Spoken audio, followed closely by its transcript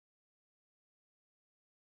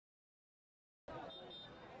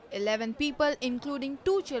11 people, including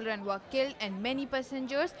 2 children, were killed and many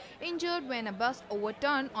passengers injured when a bus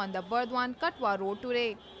overturned on the Burdwan Katwa road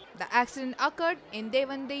today. The accident occurred in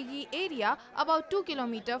Devandegi area, about 2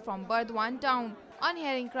 kilometers from Burdwan town. On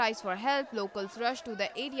hearing cries for help, locals rushed to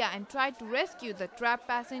the area and tried to rescue the trapped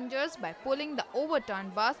passengers by pulling the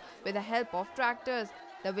overturned bus with the help of tractors.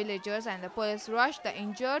 The villagers and the police rushed the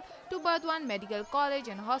injured to Burdwan Medical College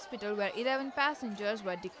and Hospital, where 11 passengers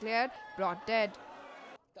were declared brought dead.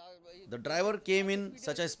 The driver came in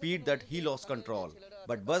such a speed that he lost control.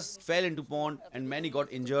 But bus fell into pond and many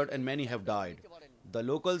got injured and many have died. The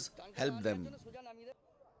locals helped them.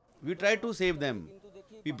 We tried to save them.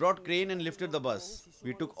 We brought crane and lifted the bus.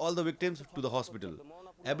 We took all the victims to the hospital.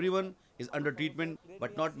 Everyone is under treatment,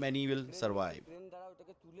 but not many will survive.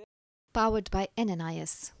 Powered by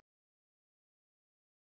NNIS.